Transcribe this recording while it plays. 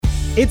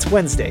It's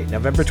Wednesday,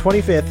 November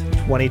 25th,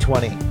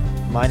 2020.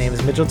 My name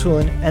is Mitchell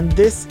Tulin, and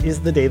this is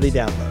the Daily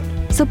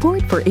Download.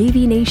 Support for AV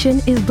Nation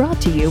is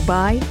brought to you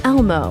by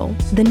Almo,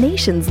 the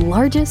nation's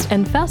largest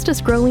and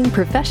fastest growing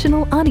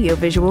professional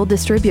audiovisual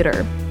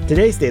distributor.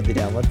 Today's Daily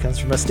Download comes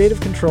from A State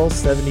of Control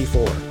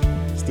 74.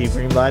 Steve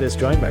Greenblatt is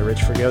joined by Rich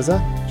Fregosa,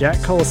 Jack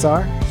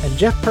Colasar, and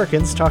Jeff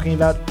Perkins talking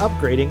about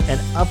upgrading and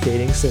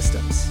updating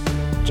systems.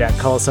 Jack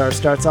Colasar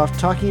starts off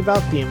talking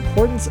about the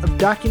importance of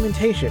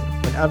documentation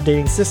when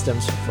updating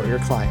systems for your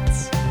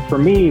clients. For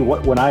me,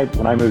 when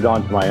I moved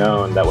on to my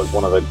own, that was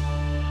one of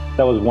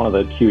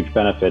the huge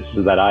benefits,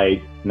 is that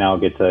I now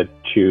get to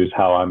choose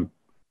how I'm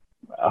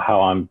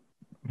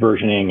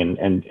versioning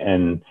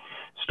and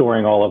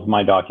storing all of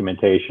my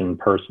documentation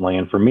personally.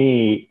 And for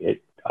me,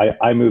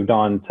 I moved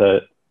on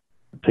to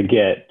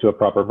get to a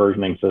proper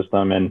versioning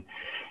system, and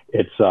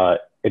it's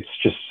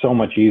just so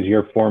much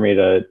easier for me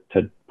to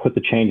put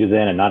the changes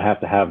in and not have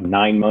to have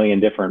 9 million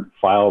different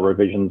file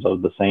revisions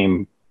of the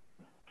same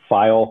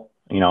file,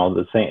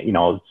 it's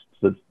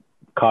the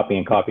copy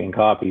and copy and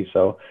copy.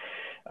 So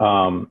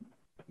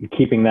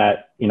keeping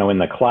that, in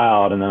the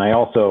cloud. And then I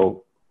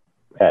also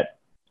at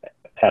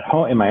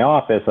home in my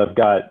office, I've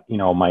got,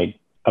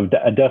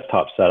 a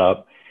desktop set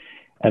up.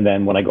 And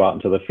then when I go out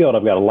into the field,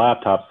 I've got a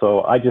laptop.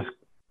 So I just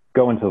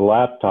go into the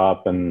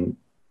laptop and,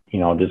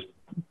 just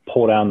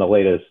pull down the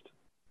latest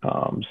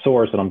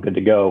source, and I'm good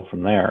to go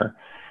from there.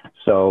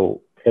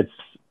 So it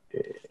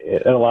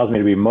allows me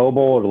to be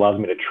mobile. It allows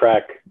me to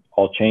track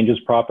all changes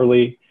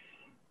properly.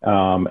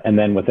 And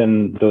then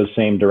within those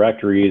same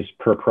directories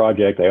per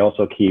project, I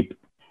also keep,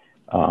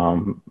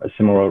 similar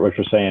to what Rich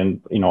was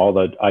saying, all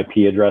the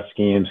IP address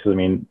schemes. Because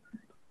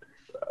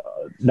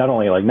not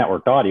only like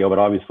networked audio, but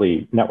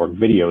obviously network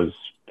videos,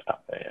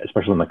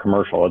 especially in the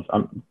commercial.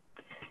 I'm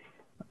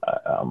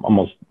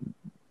almost,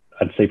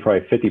 I'd say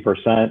probably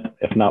 50%,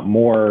 if not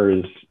more,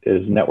 is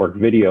network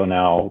video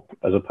now,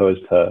 as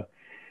opposed to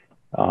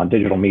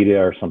digital media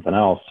or something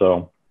else.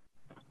 So,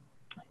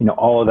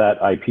 all of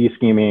that IP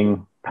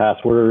scheming,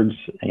 passwords,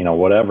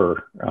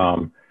 whatever,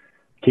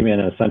 keep it in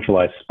a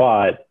centralized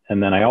spot.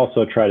 And then I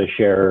also try to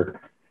share,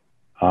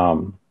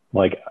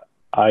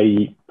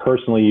 I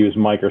personally use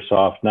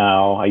Microsoft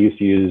now. I used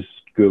to use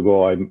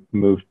Google. I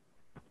moved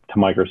to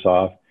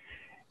Microsoft.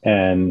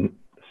 And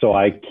so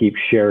I keep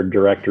shared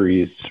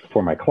directories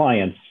for my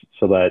clients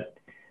so that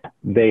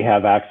they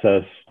have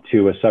access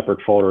to a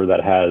separate folder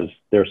that has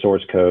their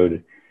source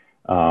code,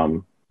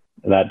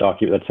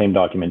 that same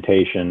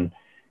documentation.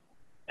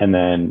 And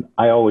then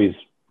I always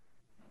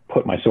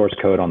put my source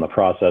code on the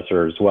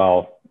processor as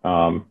well.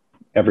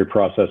 Every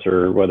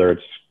processor, whether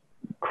it's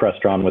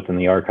Crestron within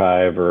the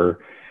archive or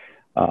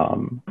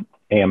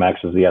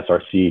AMX is the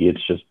SRC,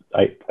 it's just,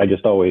 I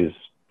just always,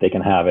 they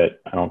can have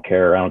it. I don't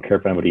care. I don't care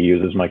if anybody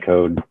uses my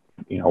code,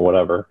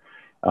 whatever.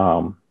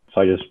 So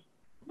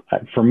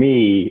for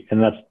me,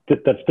 and that's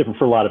different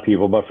for a lot of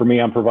people, but for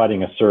me, I'm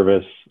providing a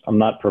service. I'm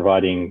not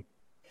providing,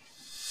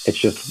 it's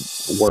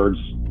just words.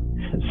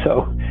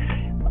 So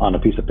on a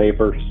piece of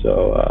paper,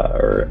 so,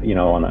 or, in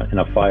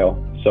a file.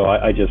 So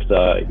I just,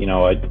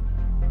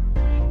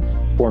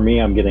 for me,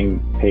 I'm getting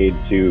paid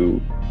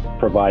to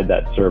provide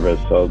that service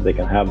so they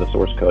can have the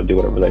source code, do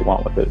whatever they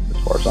want with it, as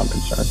far as I'm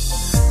concerned.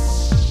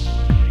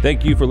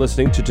 Thank you for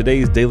listening to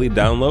today's Daily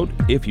Download.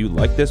 If you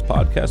like this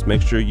podcast,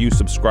 make sure you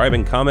subscribe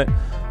and comment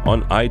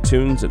on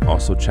iTunes, and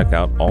also check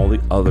out all the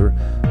other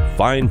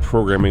fine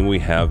programming we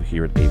have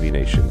here at AV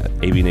Nation at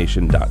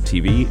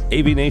avnation.tv,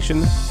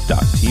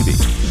 avnation.tv.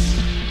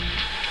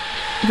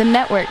 The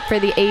network for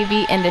the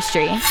AV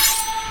industry.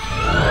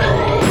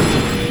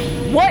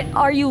 What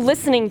are you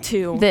listening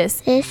to?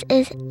 This is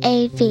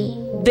AV.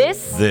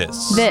 This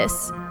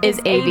is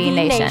AV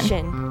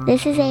Nation.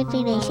 This is AV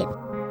Nation.